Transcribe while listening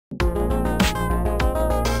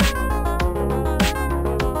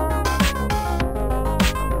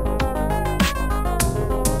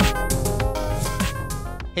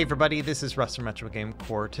Hey everybody, this is Russ from Retro Game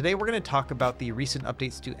Core. Today we're going to talk about the recent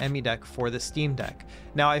updates to EmuDeck for the Steam Deck.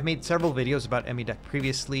 Now, I've made several videos about EmuDeck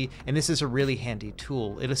previously, and this is a really handy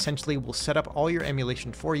tool. It essentially will set up all your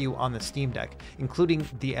emulation for you on the Steam Deck, including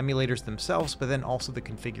the emulators themselves, but then also the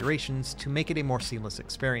configurations to make it a more seamless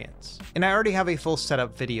experience. And I already have a full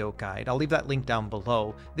setup video guide. I'll leave that link down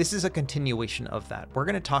below. This is a continuation of that. We're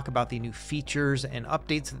going to talk about the new features and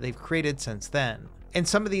updates that they've created since then. And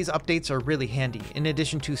some of these updates are really handy. In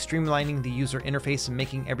addition to streamlining the user interface and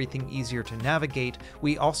making everything easier to navigate,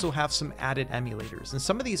 we also have some added emulators, and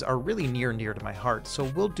some of these are really near and dear to my heart, so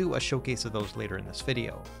we'll do a showcase of those later in this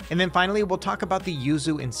video. And then finally, we'll talk about the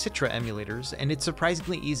Yuzu and Citra emulators, and it's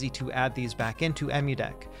surprisingly easy to add these back into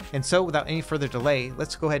EmuDeck. And so without any further delay,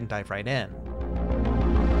 let's go ahead and dive right in.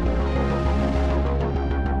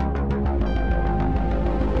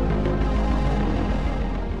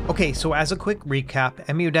 Okay, so as a quick recap,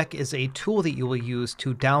 EmuDeck is a tool that you will use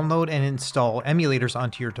to download and install emulators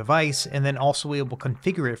onto your device, and then also it will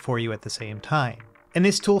configure it for you at the same time. And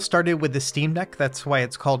this tool started with the Steam Deck, that's why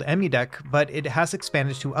it's called EmuDeck, but it has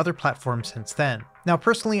expanded to other platforms since then. Now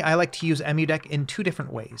personally, I like to use EmuDeck in two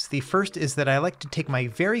different ways. The first is that I like to take my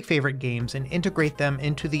very favorite games and integrate them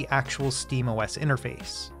into the actual SteamOS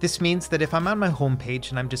interface. This means that if I'm on my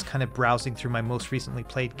homepage and I'm just kind of browsing through my most recently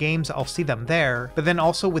played games, I'll see them there, but then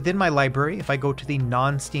also within my library, if I go to the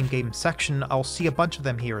non-Steam games section, I'll see a bunch of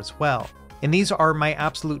them here as well. And these are my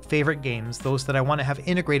absolute favorite games, those that I want to have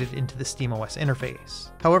integrated into the SteamOS interface.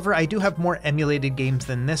 However, I do have more emulated games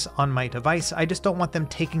than this on my device, I just don't want them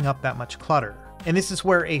taking up that much clutter. And this is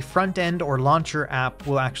where a front-end or launcher app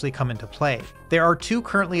will actually come into play. There are two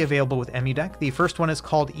currently available with EmuDeck. The first one is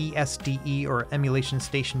called ESDE, or Emulation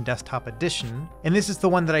Station Desktop Edition, and this is the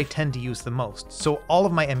one that I tend to use the most. So all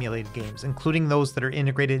of my emulated games, including those that are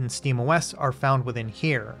integrated in SteamOS, are found within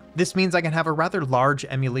here. This means I can have a rather large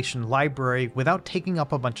emulation library without taking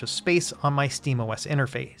up a bunch of space on my SteamOS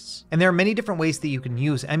interface. And there are many different ways that you can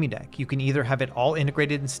use EmuDeck. You can either have it all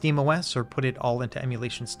integrated in SteamOS or put it all into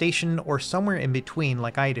Emulation Station or somewhere in between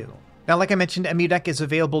like I do. Now, like I mentioned, EmuDeck is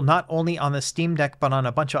available not only on the Steam Deck, but on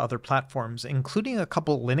a bunch of other platforms, including a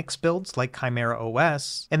couple Linux builds like Chimera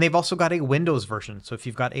OS, and they've also got a Windows version, so if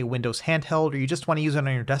you've got a Windows handheld or you just want to use it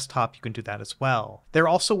on your desktop, you can do that as well. They're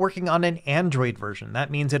also working on an Android version. That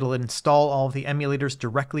means it'll install all of the emulators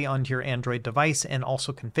directly onto your Android device and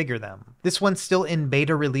also configure them. This one's still in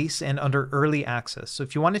beta release and under early access, so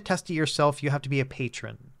if you want to test it yourself, you have to be a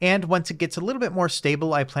patron. And once it gets a little bit more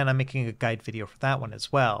stable, I plan on making a guide video for that one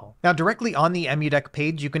as well. Now, directly on the EmuDeck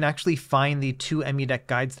page, you can actually find the two EmuDeck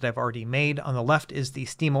guides that I've already made. On the left is the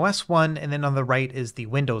SteamOS one, and then on the right is the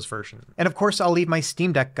Windows version. And of course, I'll leave my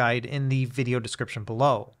Steam Deck guide in the video description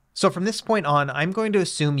below. So from this point on, I'm going to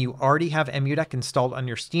assume you already have EmuDeck installed on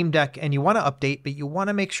your Steam Deck and you want to update, but you want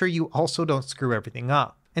to make sure you also don't screw everything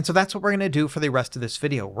up. And so that's what we're going to do for the rest of this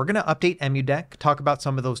video. We're going to update EmuDeck, talk about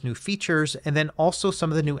some of those new features, and then also some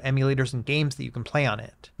of the new emulators and games that you can play on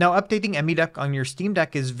it. Now, updating EmuDeck on your Steam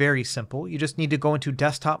Deck is very simple. You just need to go into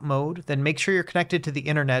desktop mode, then make sure you're connected to the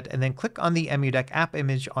internet, and then click on the EmuDeck app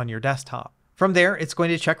image on your desktop. From there, it's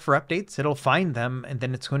going to check for updates, it'll find them, and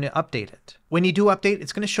then it's going to update it. When you do update,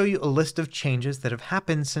 it's going to show you a list of changes that have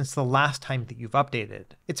happened since the last time that you've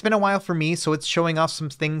updated. It's been a while for me, so it's showing off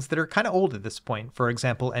some things that are kind of old at this point. For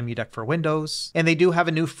example, EmuDeck for Windows, and they do have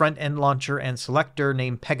a new front-end launcher and selector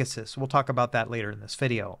named Pegasus. We'll talk about that later in this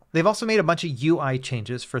video. They've also made a bunch of UI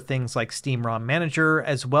changes for things like Steam ROM Manager,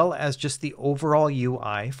 as well as just the overall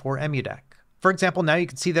UI for EmuDeck. For example, now you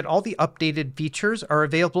can see that all the updated features are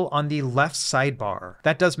available on the left sidebar.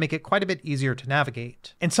 That does make it quite a bit easier to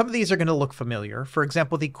navigate. And some of these are going to look familiar. For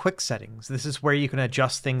example, the quick settings. This is where you can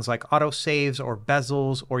adjust things like autosaves or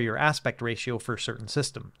bezels or your aspect ratio for certain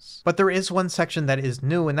systems. But there is one section that is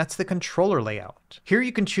new, and that's the controller layout. Here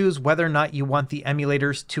you can choose whether or not you want the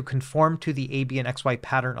emulators to conform to the A, B, and XY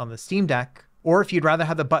pattern on the Steam Deck, or if you'd rather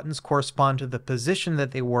have the buttons correspond to the position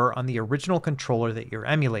that they were on the original controller that you're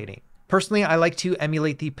emulating. Personally, I like to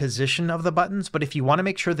emulate the position of the buttons, but if you want to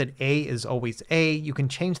make sure that A is always A, you can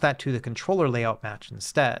change that to the controller layout match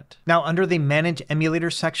instead. Now, under the Manage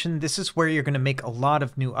Emulators section, this is where you're going to make a lot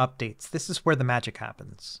of new updates. This is where the magic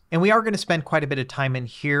happens. And we are going to spend quite a bit of time in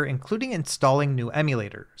here, including installing new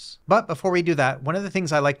emulators. But before we do that, one of the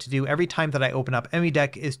things I like to do every time that I open up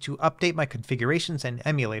EmuDeck is to update my configurations and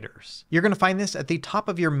emulators. You're going to find this at the top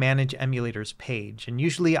of your Manage Emulators page, and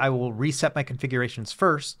usually I will reset my configurations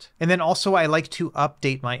first, and then also I like to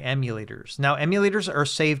update my emulators. Now, emulators are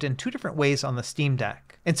saved in two different ways on the Steam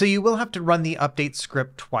Deck. And so you will have to run the update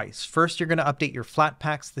script twice. First, you're going to update your flat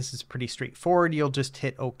packs. This is pretty straightforward. You'll just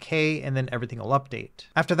hit OK and then everything will update.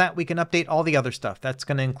 After that, we can update all the other stuff. That's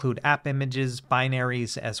going to include app images,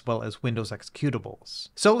 binaries, as well as Windows executables.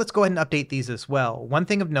 So let's go ahead and update these as well. One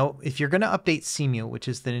thing of note, if you're going to update Cemu, which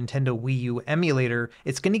is the Nintendo Wii U emulator,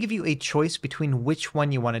 it's going to give you a choice between which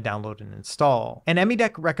one you want to download and install. And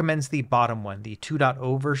EmuDeck recommends the bottom one, the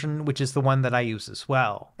 2.0 version, which is the one that I use as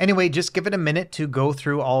well. Anyway, just give it a minute to go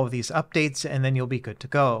through all of these updates and then you'll be good to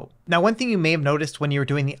go. Now, one thing you may have noticed when you were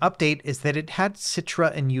doing the update is that it had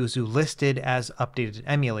Citra and Yuzu listed as updated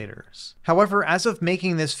emulators. However, as of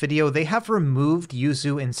making this video, they have removed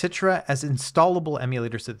Yuzu and Citra as installable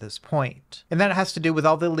emulators at this point. And that has to do with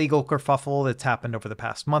all the legal kerfuffle that's happened over the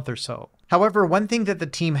past month or so. However, one thing that the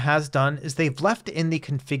team has done is they've left in the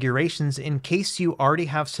configurations in case you already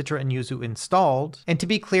have Citra and Yuzu installed. And to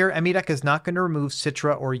be clear, EmuDeck is not going to remove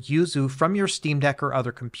Citra or Yuzu from your Steam Deck or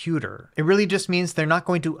other computer. It really just means they're not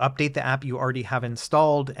going to update the app you already have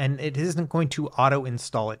installed, and it isn't going to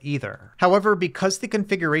auto-install it either. However, because the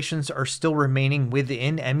configurations are still remaining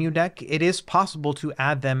within EmuDeck, it is possible to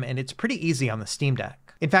add them, and it's pretty easy on the Steam Deck.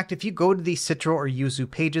 In fact, if you go to the Citra or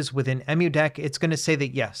Yuzu pages within EmuDeck, it's going to say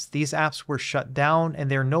that yes, these apps were shut down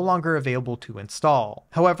and they're no longer available to install.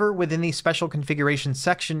 However, within the special configuration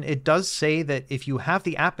section, it does say that if you have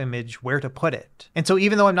the app image, where to put it. And so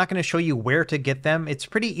even though I'm not going to show you where to get them, it's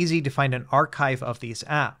pretty easy to find an archive of these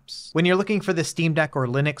apps. When you're looking for the Steam Deck or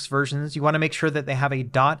Linux versions, you want to make sure that they have a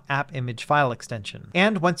 .appimage file extension.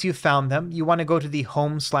 And once you've found them, you want to go to the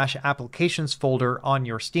home/applications folder on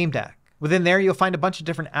your Steam Deck. Within there, you'll find a bunch of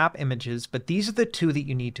different app images, but these are the two that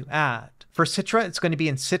you need to add. For Citra, it's going to be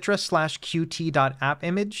in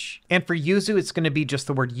citra/qt.appimage, and for Yuzu, it's going to be just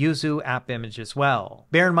the word Yuzu app image as well.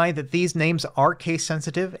 Bear in mind that these names are case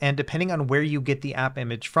sensitive, and depending on where you get the app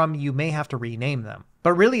image from, you may have to rename them.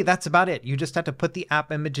 But really, that's about it. You just have to put the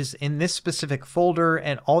app images in this specific folder,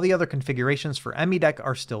 and all the other configurations for EmuDeck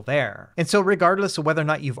are still there. And so regardless of whether or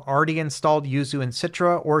not you've already installed Yuzu and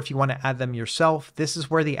Citra, or if you want to add them yourself, this is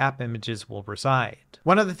where the app images will reside.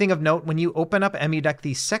 One other thing of note, when you open up EmuDeck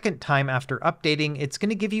the second time after updating, it's going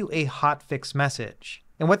to give you a hotfix message.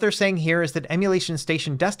 And what they're saying here is that Emulation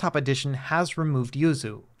Station Desktop Edition has removed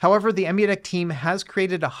Yuzu. However, the EmuDeck team has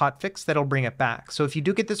created a hotfix that'll bring it back. So if you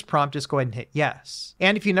do get this prompt, just go ahead and hit yes.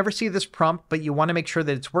 And if you never see this prompt, but you want to make sure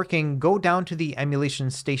that it's working, go down to the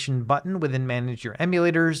Emulation Station button within Manage Your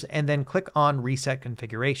Emulators, and then click on Reset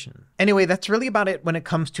Configuration. Anyway, that's really about it when it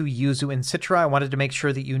comes to Yuzu and Citra. I wanted to make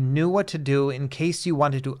sure that you knew what to do in case you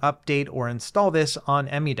wanted to update or install this on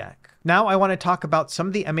EmuDeck. Now I want to talk about some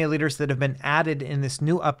of the emulators that have been added in this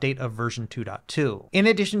new update of version 2.2. In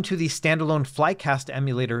addition to the standalone Flycast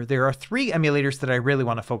emulator, there are 3 emulators that I really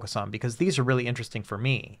want to focus on because these are really interesting for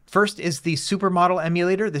me. First is the Super Model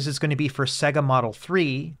emulator. This is going to be for Sega Model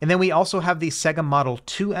 3. And then we also have the Sega Model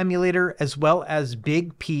 2 emulator as well as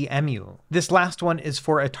Big P Emu. This last one is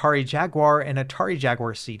for Atari Jaguar and Atari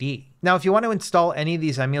Jaguar CD. Now, if you want to install any of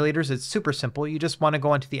these emulators, it's super simple. You just want to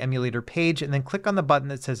go onto the emulator page and then click on the button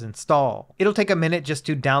that says install. It'll take a minute just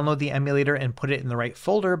to download the emulator and put it in the right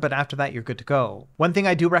folder, but after that, you're good to go. One thing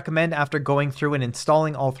I do recommend after going through and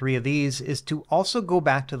installing all 3 of these is to also go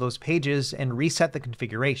back to those pages and reset the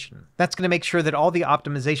configuration. That's going to make sure that all the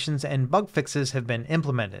optimizations and bug fixes have been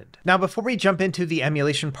implemented. Now, before we jump into the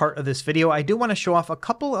emulation part of this video, I do want to show off a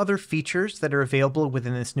couple other features that are available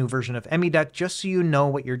within this new version of EmuDeck, just so you know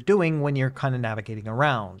what you're doing when you're kind of navigating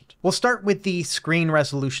around. We'll start with the screen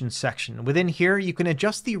resolution section. Within here, you can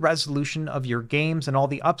adjust the resolution of your games and all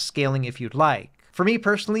the upscaling if you'd like. For me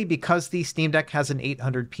personally, because the Steam Deck has an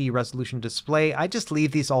 800p resolution display, I just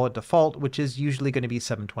leave these all at default, which is usually going to be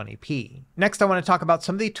 720p. Next, I want to talk about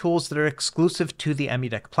some of the tools that are exclusive to the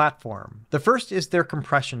EmuDeck platform. The first is their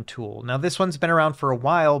compression tool. Now, this one's been around for a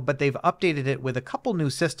while, but they've updated it with a couple new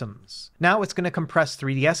systems. Now it's going to compress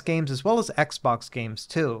 3DS games as well as Xbox games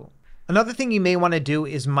too. Another thing you may want to do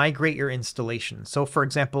is migrate your installation. So for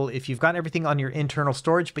example, if you've got everything on your internal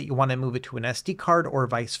storage, but you want to move it to an SD card or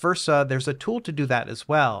vice versa, there's a tool to do that as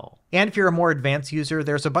well. And if you're a more advanced user,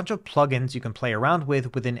 there's a bunch of plugins you can play around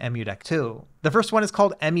with within EmuDeck too. The first one is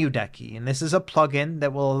called EmuDecky, and this is a plugin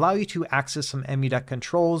that will allow you to access some EmuDeck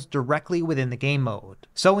controls directly within the game mode.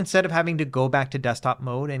 So instead of having to go back to desktop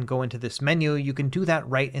mode and go into this menu, you can do that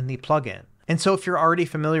right in the plugin. And so if you're already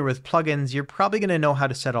familiar with plugins, you're probably going to know how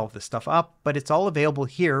to set all of this stuff up, but it's all available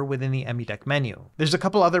here within the EmuDeck menu. There's a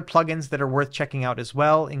couple other plugins that are worth checking out as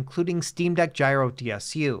well, including Steam Deck Gyro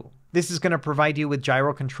DSU. This is going to provide you with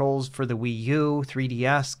gyro controls for the Wii U,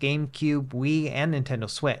 3DS, GameCube, Wii, and Nintendo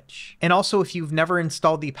Switch. And also, if you've never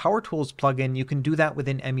installed the Power Tools plugin, you can do that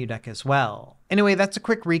within EmuDeck as well. Anyway, that's a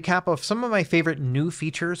quick recap of some of my favorite new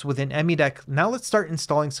features within EmuDeck. Now let's start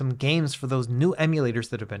installing some games for those new emulators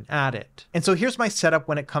that have been added. And so here's my setup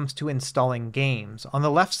when it comes to installing games. On the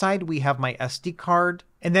left side, we have my SD card.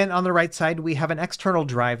 And then on the right side, we have an external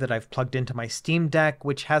drive that I've plugged into my Steam Deck,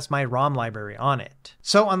 which has my ROM library on it.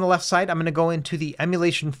 So on the left side, I'm going to go into the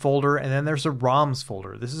emulation folder, and then there's a ROMs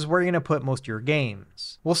folder. This is where you're going to put most of your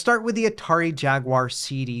games. We'll start with the Atari Jaguar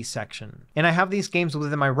CD section. And I have these games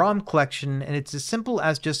within my ROM collection, and it's as simple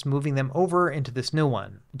as just moving them over into this new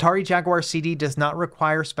one. Atari Jaguar CD does not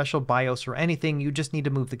require special BIOS or anything, you just need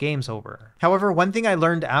to move the games over. However, one thing I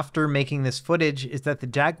learned after making this footage is that the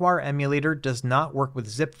Jaguar emulator does not work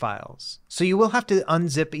with zip files. So you will have to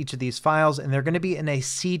unzip each of these files, and they're going to be in a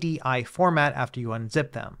CDI format after you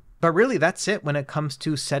unzip them. But really, that's it when it comes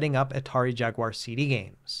to setting up Atari Jaguar CD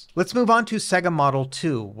games. Let's move on to Sega Model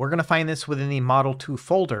 2. We're going to find this within the Model 2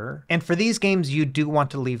 folder, and for these games you do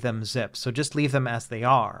want to leave them zipped, so just leave them as they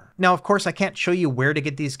are. Now of course I can't show you where to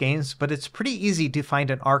get these games, but it's pretty easy to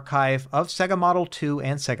find an archive of Sega Model 2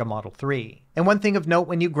 and Sega Model 3. And one thing of note,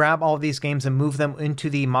 when you grab all of these games and move them into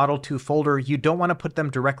the Model 2 folder, you don't want to put them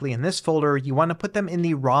directly in this folder, you want to put them in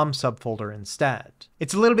the ROM subfolder instead.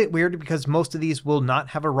 It's a little bit weird because most of these will not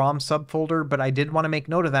have a ROM subfolder, but I did want to make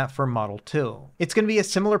note of that for Model 2. It's going to be a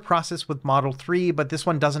similar process with Model 3, but this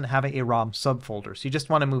one doesn't have a ROM subfolder, so you just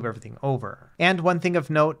want to move everything over. And one thing of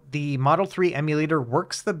note, the Model 3 emulator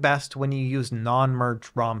works the best when you use non-merged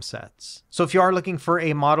ROM sets. So if you are looking for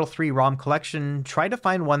a Model 3 ROM collection, try to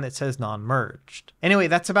find one that says non-merged. Anyway,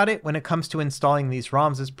 that's about it when it comes to installing these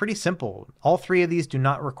ROMs. It's pretty simple. All three of these do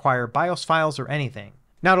not require BIOS files or anything.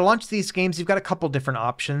 Now to launch these games, you've got a couple different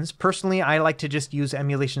options. Personally, I like to just use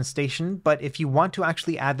Emulation Station, but if you want to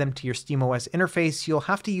actually add them to your SteamOS interface, you'll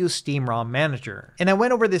have to use Steam ROM Manager. And I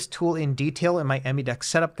went over this tool in detail in my EmuDeck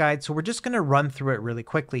setup guide, so we're just going to run through it really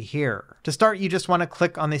quickly here. To start, you just want to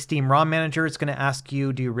click on the Steam ROM Manager. It's going to ask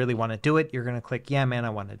you, do you really want to do it? You're going to click, yeah, man,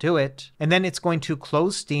 I want to do it. And then it's going to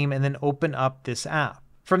close Steam and then open up this app.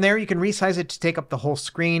 From there, you can resize it to take up the whole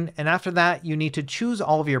screen, and after that, you need to choose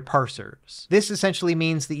all of your parsers. This essentially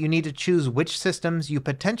means that you need to choose which systems you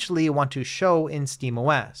potentially want to show in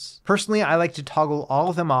SteamOS. Personally, I like to toggle all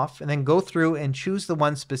of them off and then go through and choose the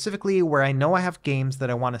ones specifically where I know I have games that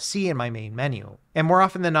I want to see in my main menu. And more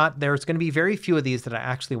often than not, there's going to be very few of these that I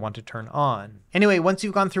actually want to turn on. Anyway, once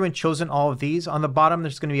you've gone through and chosen all of these, on the bottom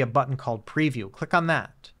there's going to be a button called Preview. Click on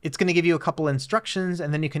that. It's going to give you a couple instructions,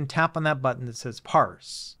 and then you can tap on that button that says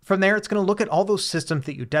Parse. From there, it's going to look at all those systems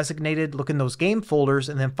that you designated, look in those game folders,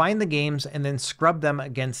 and then find the games and then scrub them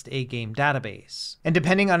against a game database. And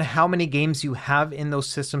depending on how many games you have in those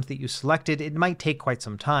systems that you selected, it might take quite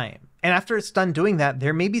some time. And after it's done doing that,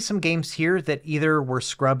 there may be some games here that either were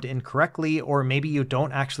scrubbed incorrectly or maybe you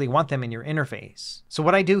don't actually want them in your interface. So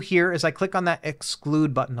what I do here is I click on that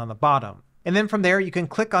Exclude button on the bottom. And then from there, you can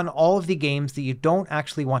click on all of the games that you don't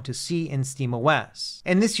actually want to see in SteamOS.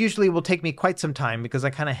 And this usually will take me quite some time because I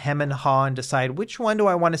kind of hem and haw and decide which one do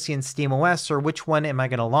I want to see in SteamOS or which one am I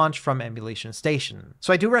going to launch from Emulation Station.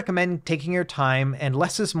 So I do recommend taking your time, and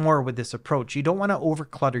less is more with this approach. You don't want to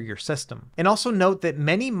overclutter your system. And also note that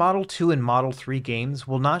many Model 2 and Model 3 games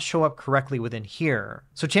will not show up correctly within here.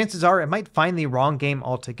 So chances are it might find the wrong game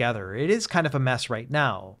altogether. It is kind of a mess right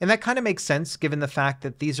now. And that kind of makes sense given the fact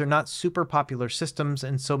that these are not super popular systems,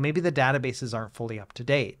 and so maybe the databases aren't fully up to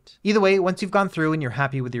date. Either way, once you've gone through and you're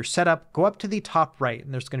happy with your setup, go up to the top right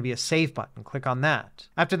and there's going to be a save button. Click on that.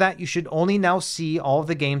 After that, you should only now see all of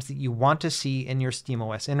the games that you want to see in your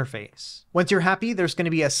SteamOS interface. Once you're happy, there's going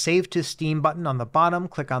to be a Save to Steam button on the bottom.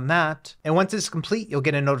 Click on that. And once it's complete, you'll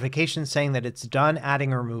get a notification saying that it's done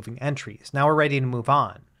adding or removing entries. Now we're ready to move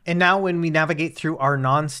on. And now when we navigate through our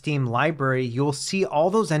non-Steam library, you'll see all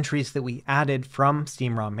those entries that we added from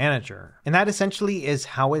Steam ROM Manager. And that essentially is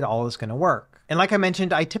how it all is going to work. And like I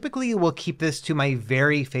mentioned, I typically will keep this to my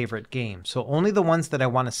very favorite games, so only the ones that I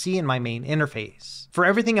want to see in my main interface. For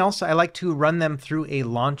everything else, I like to run them through a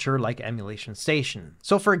launcher like Emulation Station.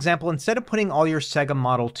 So for example, instead of putting all your Sega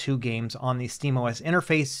Model 2 games on the SteamOS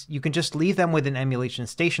interface, you can just leave them within Emulation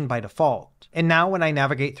Station by default. And now when I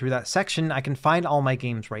navigate through that section, I can find all my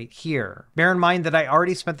games right here. Bear in mind that I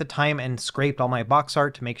already spent the time and scraped all my box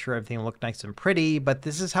art to make sure everything looked nice and pretty, but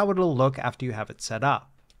this is how it'll look after you have it set up.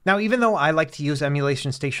 Now, even though I like to use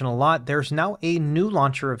Emulation Station a lot, there's now a new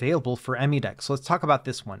launcher available for EmuDeck, so let's talk about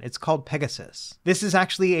this one. It's called Pegasus. This is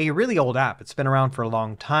actually a really old app. It's been around for a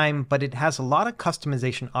long time, but it has a lot of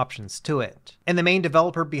customization options to it. And the main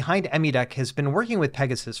developer behind EmuDeck has been working with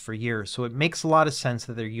Pegasus for years, so it makes a lot of sense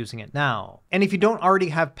that they're using it now. And if you don't already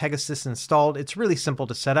have Pegasus installed, it's really simple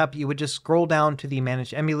to set up. You would just scroll down to the Manage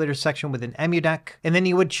Emulators section within EmuDeck, and then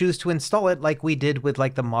you would choose to install it like we did with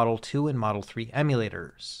like the Model 2 and Model 3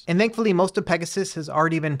 emulators. And thankfully, most of Pegasus has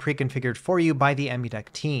already been pre-configured for you by the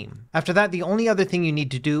EmuDeck team. After that, the only other thing you need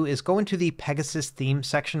to do is go into the Pegasus theme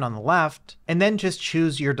section on the left, and then just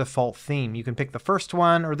choose your default theme. You can pick the first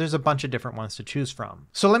one, or there's a bunch of different ones to choose from.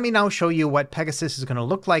 So let me now show you what Pegasus is going to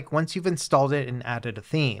look like once you've installed it and added a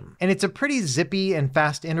theme. And it's a pretty zippy and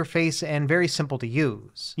fast interface and very simple to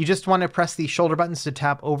use. You just want to press the shoulder buttons to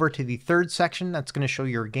tap over to the third section. That's going to show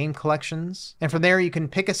your game collections. And from there, you can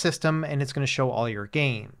pick a system and it's going to show all your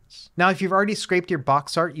games. Now, if you've already scraped your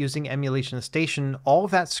box art using Emulation Station, all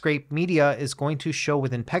of that scraped media is going to show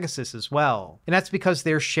within Pegasus as well. And that's because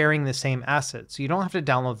they're sharing the same assets, so you don't have to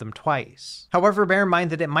download them twice. However, bear in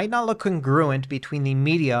mind that it might not look congruent between the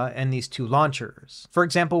media and these two launchers. For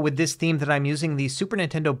example, with this theme that I'm using, the Super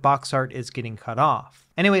Nintendo box art is getting cut off.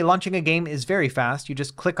 Anyway, launching a game is very fast. You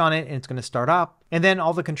just click on it and it's going to start up. And then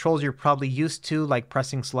all the controls you're probably used to, like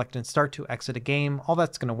pressing select and start to exit a game, all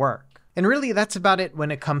that's going to work. And really, that's about it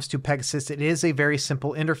when it comes to Pegasus. It is a very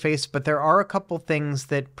simple interface, but there are a couple things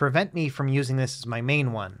that prevent me from using this as my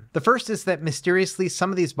main one. The first is that mysteriously, some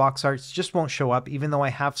of these box arts just won't show up even though I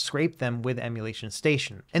have scraped them with Emulation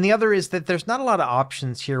Station. And the other is that there's not a lot of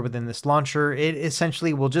options here within this launcher. It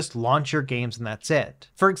essentially will just launch your games and that's it.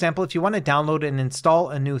 For example, if you want to download and install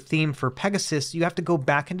a new theme for Pegasus, you have to go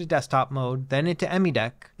back into desktop mode, then into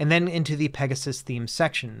EmuDeck, and then into the Pegasus theme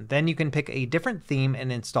section. Then you can pick a different theme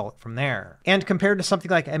and install it from there. And compared to something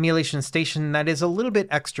like Emulation Station, that is a little bit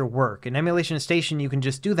extra work. In Emulation Station, you can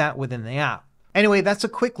just do that within the app. Anyway, that's a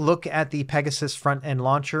quick look at the Pegasus front-end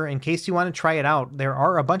launcher. In case you want to try it out, there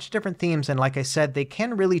are a bunch of different themes, and like I said, they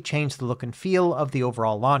can really change the look and feel of the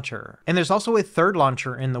overall launcher. And there's also a third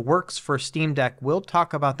launcher in the works for Steam Deck. We'll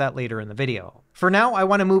talk about that later in the video. For now, I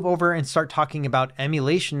want to move over and start talking about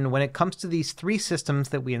emulation when it comes to these three systems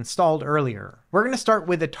that we installed earlier. We're going to start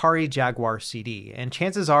with Atari Jaguar CD, and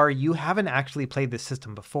chances are you haven't actually played this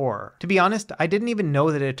system before. To be honest, I didn't even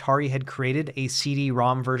know that Atari had created a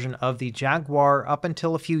CD-ROM version of the Jaguar up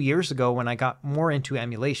until a few years ago when I got more into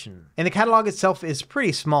emulation. And the catalog itself is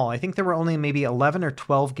pretty small. I think there were only maybe 11 or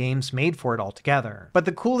 12 games made for it altogether. But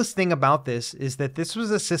the coolest thing about this is that this was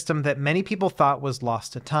a system that many people thought was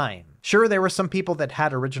lost to time. Sure, there were some people that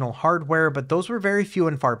had original hardware, but those were very few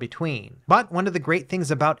and far between. But one of the great things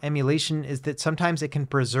about emulation is that sometimes it can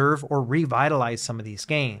preserve or revitalize some of these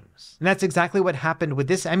games. And that's exactly what happened with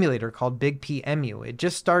this emulator called Big P Emu. It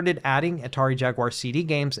just started adding Atari Jaguar CD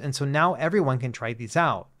games, and so now everyone can try these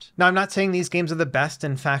out. Now, I'm not saying these games are the best.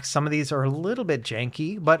 In fact, some of these are a little bit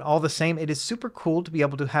janky, but all the same, it is super cool to be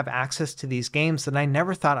able to have access to these games that I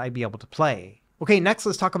never thought I'd be able to play. Okay, next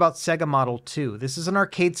let's talk about Sega Model 2. This is an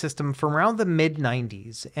arcade system from around the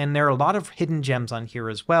mid-90s, and there are a lot of hidden gems on here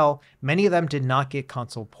as well. Many of them did not get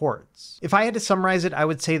console ports. If I had to summarize it, I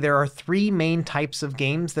would say there are three main types of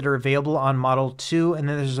games that are available on Model 2, and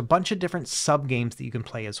then there's a bunch of different sub-games that you can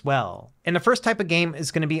play as well. And the first type of game is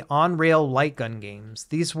going to be on-rail light gun games.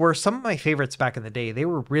 These were some of my favorites back in the day. They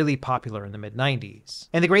were really popular in the mid-90s.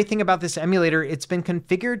 And the great thing about this emulator, it's been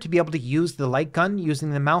configured to be able to use the light gun using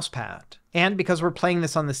the mouse pad. And because we're playing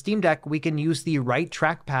this on the Steam Deck, we can use the right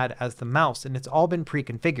trackpad as the mouse, and it's all been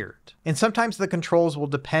pre-configured. And sometimes the controls will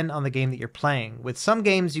depend on the game that you're playing. With some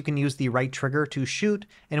games, you can use the right trigger to shoot,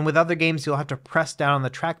 and with other games, you'll have to press down on the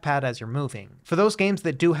trackpad as you're moving. For those games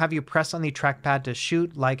that do have you press on the trackpad to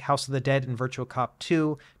shoot, like House of the Dead and Virtua Cop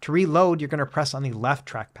 2, to reload, you're going to press on the left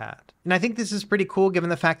trackpad. And I think this is pretty cool given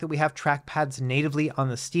the fact that we have trackpads natively on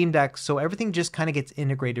the Steam Deck, so everything just kind of gets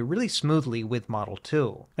integrated really smoothly with Model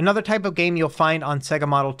 2. Another type of game you'll find on Sega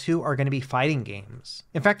Model 2 are going to be fighting games.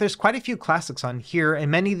 In fact, there's quite a few classics on here, and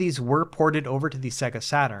many of these were ported over to the Sega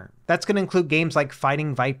Saturn. That's going to include games like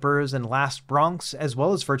Fighting Vipers and Last Bronx, as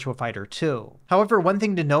well as Virtua Fighter 2. However, one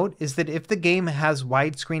thing to note is that if the game has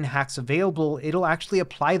widescreen hacks available, it'll actually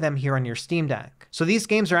apply them here on your Steam Deck. So these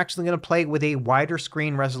games are actually going to play with a wider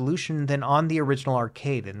screen resolution resolution than on the original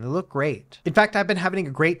arcade, and they look great. In fact, I've been having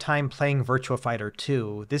a great time playing Virtua Fighter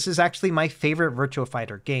 2. This is actually my favorite Virtua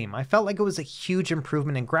Fighter game. I felt like it was a huge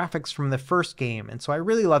improvement in graphics from the first game, and so I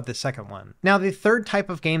really love the second one. Now, the third type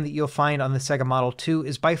of game that you'll find on the Sega Model 2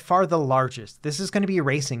 is by far the largest. This is going to be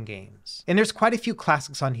racing games. And there's quite a few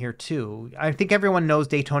classics on here too. I think everyone knows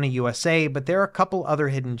Daytona USA, but there are a couple other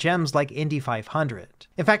hidden gems like Indy 500.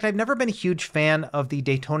 In fact, I've never been a huge fan of the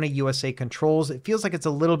Daytona USA controls. It feels like it's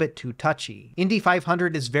a little bit too touchy. Indy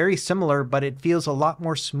 500 is very similar, but it feels a lot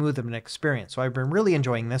more smooth of an experience, so I've been really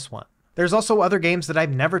enjoying this one. There's also other games that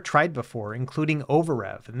I've never tried before, including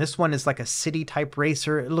Overrev, and this one is like a city-type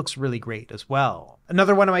racer. It looks really great as well.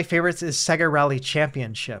 Another one of my favorites is Sega Rally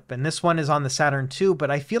Championship, and this one is on the Saturn II,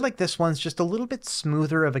 but I feel like this one's just a little bit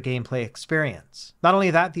smoother of a gameplay experience. Not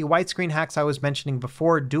only that, the widescreen hacks I was mentioning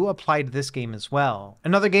before do apply to this game as well.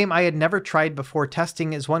 Another game I had never tried before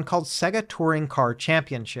testing is one called Sega Touring Car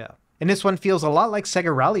Championship. And this one feels a lot like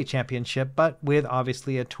Sega Rally Championship, but with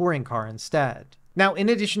obviously a touring car instead. Now, in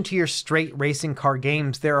addition to your straight racing car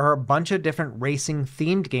games, there are a bunch of different racing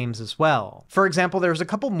themed games as well. For example, there's a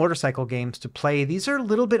couple motorcycle games to play. These are a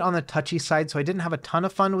little bit on the touchy side, so I didn't have a ton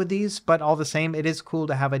of fun with these, but all the same, it is cool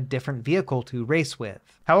to have a different vehicle to race with.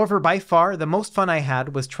 However, by far, the most fun I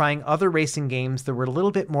had was trying other racing games that were a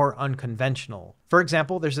little bit more unconventional. For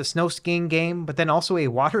example, there's a snow skiing game, but then also a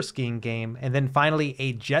water skiing game, and then finally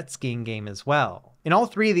a jet skiing game as well. In all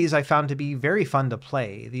three of these, I found to be very fun to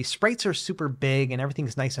play. The sprites are super big and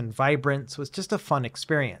everything's nice and vibrant, so it's just a fun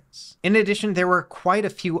experience. In addition, there were quite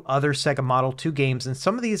a few other Sega Model 2 games, and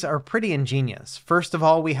some of these are pretty ingenious. First of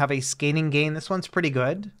all, we have a skating game. This one's pretty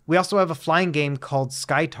good. We also have a flying game called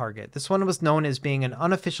Sky Target. This one was known as being an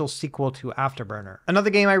unofficial sequel to Afterburner.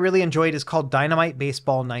 Another game I really enjoyed is called Dynamite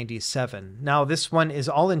Baseball 97. Now, this one is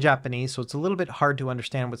all in Japanese, so it's a little bit hard to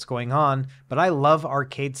understand what's going on, but I love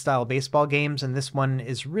arcade-style baseball games, and this one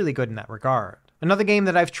is really good in that regard. Another game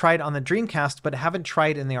that I've tried on the Dreamcast but haven't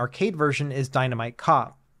tried in the arcade version is Dynamite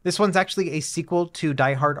Cop. This one's actually a sequel to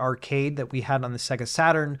Die Hard Arcade that we had on the Sega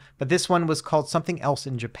Saturn, but this one was called something else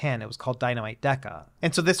in Japan. It was called Dynamite Deca.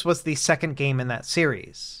 And so this was the second game in that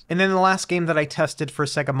series. And then the last game that I tested for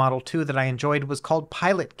Sega Model 2 that I enjoyed was called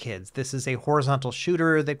Pilot Kids. This is a horizontal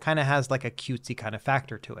shooter that kind of has like a cutesy kind of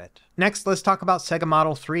factor to it. Next, let's talk about Sega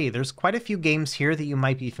Model 3. There's quite a few games here that you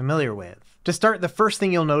might be familiar with. To start, the first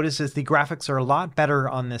thing you'll notice is the graphics are a lot better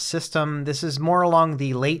on this system. This is more along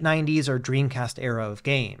the late 90s or Dreamcast era of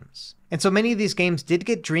games. And so many of these games did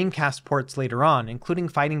get Dreamcast ports later on, including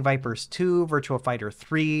Fighting Vipers 2, Virtua Fighter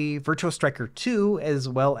 3, Virtua Striker 2, as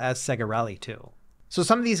well as Sega Rally 2. So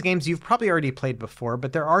some of these games you've probably already played before,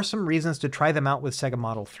 but there are some reasons to try them out with Sega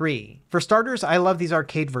Model 3. For starters, I love these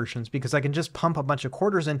arcade versions because I can just pump a bunch of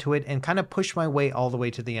quarters into it and kind of push my way all the way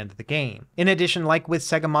to the end of the game. In addition, like with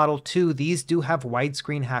Sega Model 2, these do have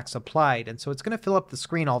widescreen hacks applied, and so it's going to fill up the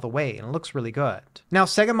screen all the way, and it looks really good. Now,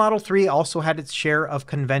 Sega Model 3 also had its share of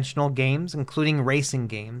conventional games, including racing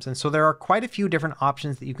games, and so there are quite a few different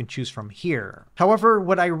options that you can choose from here. However,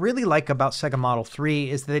 what I really like about Sega Model 3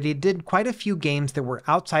 is that it did quite a few games that were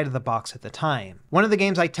outside of the box at the time. One of the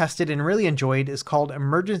games I tested and really enjoyed is called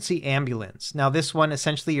Emergency Ambulance. Now this one,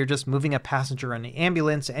 essentially you're just moving a passenger in an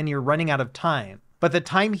ambulance and you're running out of time. But the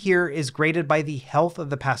time here is graded by the health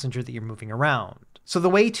of the passenger that you're moving around. So the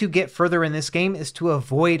way to get further in this game is to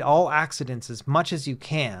avoid all accidents as much as you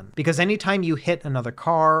can, because anytime you hit another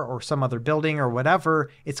car or some other building or whatever,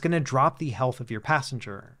 it's going to drop the health of your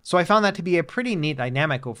passenger. So I found that to be a pretty neat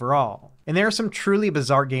dynamic overall. And there are some truly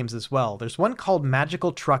bizarre games as well. There's one called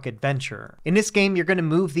Magical Truck Adventure. In this game, you're going to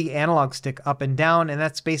move the analog stick up and down, and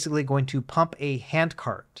that's basically going to pump a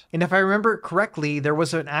handcart. And if I remember correctly, there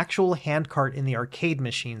was an actual handcart in the arcade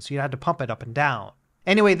machine, so you had to pump it up and down.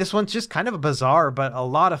 Anyway, this one's just kind of bizarre, but a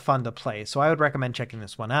lot of fun to play, so I would recommend checking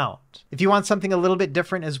this one out. If you want something a little bit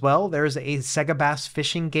different as well, there's a Sega Bass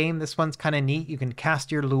fishing game. This one's kind of neat. You can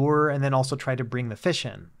cast your lure and then also try to bring the fish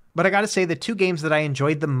in. But I gotta say, the two games that I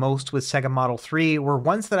enjoyed the most with Sega Model 3 were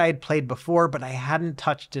ones that I had played before, but I hadn't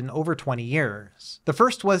touched in over 20 years. The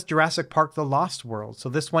first was Jurassic Park: The Lost World, so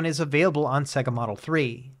this one is available on Sega Model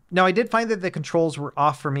 3. Now, I did find that the controls were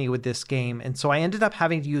off for me with this game, and so I ended up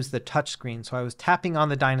having to use the touchscreen, so I was tapping on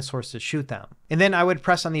the dinosaurs to shoot them. And then I would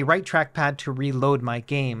press on the right trackpad to reload my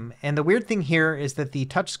game, and the weird thing here is that the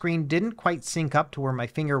touchscreen didn't quite sync up to where my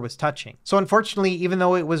finger was touching. So unfortunately, even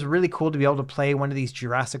though it was really cool to be able to play one of these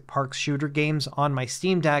Jurassic Park shooter games on my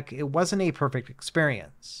Steam Deck, it wasn't a perfect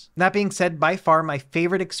experience. That being said, by far my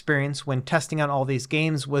favorite experience when testing on all these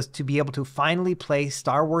games was to be able to finally play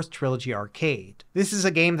Star Wars Trilogy Arcade. This is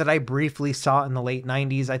a game that I briefly saw in the late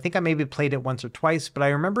 90s. I think I maybe played it once or twice, but I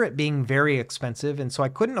remember it being very expensive, and so I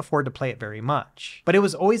couldn't afford to play it very much. But it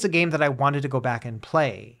was always a game that I wanted to go back and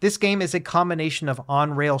play. This game is a combination of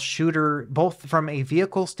on-rail shooter, both from a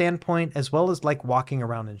vehicle standpoint as well as like walking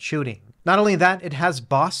around and shooting. Not only that, it has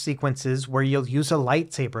boss sequences where you'll use a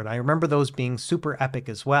lightsaber, and I remember those being super epic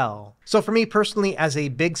as well. So for me personally, as a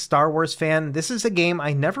big Star Wars fan, this is a game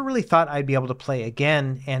I never really thought I'd be able to play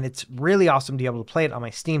again, and it's really awesome to be able to play it on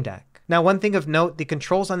my Steam Deck. Now, one thing of note, the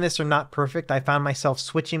controls on this are not perfect. I found myself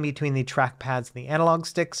switching between the trackpads and the analog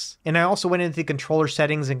sticks, and I also went into the controller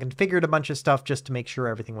settings and configured a bunch of stuff just to make sure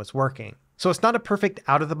everything was working. So it's not a perfect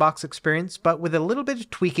out-of-the-box experience, but with a little bit of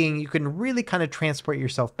tweaking, you can really kind of transport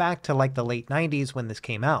yourself back to like the late 90s when this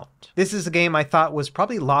came out. This is a game I thought was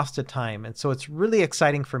probably lost to time, and so it's really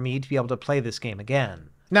exciting for me to be able to play this game again.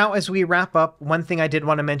 Now, as we wrap up, one thing I did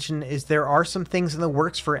want to mention is there are some things in the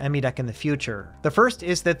works for EmuDeck in the future. The first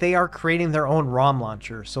is that they are creating their own ROM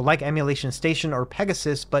launcher, so like Emulation Station or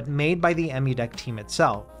Pegasus, but made by the EmuDeck team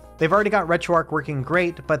itself. They've already got RetroArch working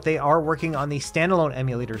great, but they are working on the standalone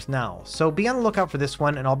emulators now, so be on the lookout for this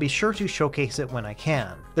one and I'll be sure to showcase it when I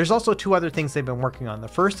can. There's also two other things they've been working on. The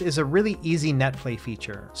first is a really easy netplay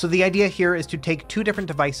feature. So the idea here is to take two different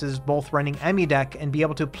devices, both running EmuDeck, and be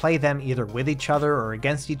able to play them either with each other or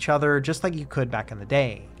against each other, just like you could back in the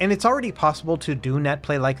day. And it's already possible to do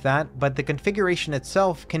netplay like that, but the configuration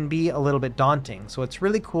itself can be a little bit daunting, so it's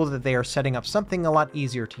really cool that they are setting up something a lot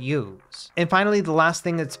easier to use. And finally, the last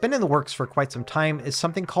thing that's been in the works for quite some time is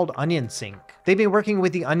something called Onion Sync. They've been working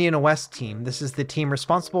with the Onion OS team. This is the team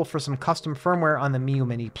responsible for some custom firmware on the Miu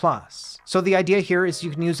Mini Plus. So the idea here is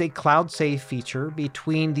you can use a cloud save feature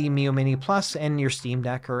between the Miu Mini Plus and your Steam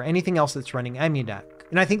Deck or anything else that's running EmuDeck.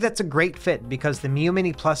 And I think that's a great fit because the Miu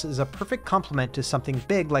Mini Plus is a perfect complement to something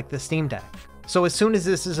big like the Steam Deck. So as soon as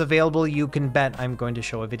this is available, you can bet I'm going to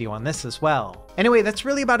show a video on this as well. Anyway, that's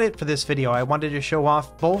really about it for this video. I wanted to show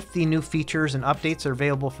off both the new features and updates are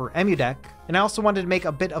available for EmuDeck, and I also wanted to make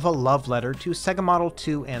a bit of a love letter to Sega Model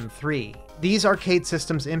 2 and 3. These arcade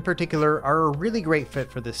systems in particular are a really great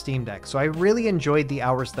fit for the Steam Deck, so I really enjoyed the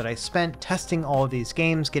hours that I spent testing all of these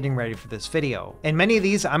games getting ready for this video. And many of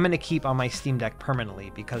these I'm going to keep on my Steam Deck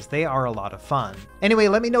permanently because they are a lot of fun. Anyway,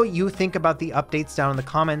 let me know what you think about the updates down in the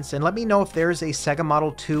comments, and let me know if there's a Sega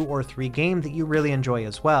Model 2 or 3 game that you really enjoy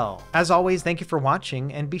as well. As always, thank you for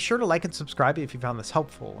watching, and be sure to like and subscribe if you found this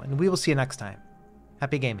helpful, and we will see you next time.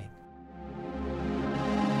 Happy gaming.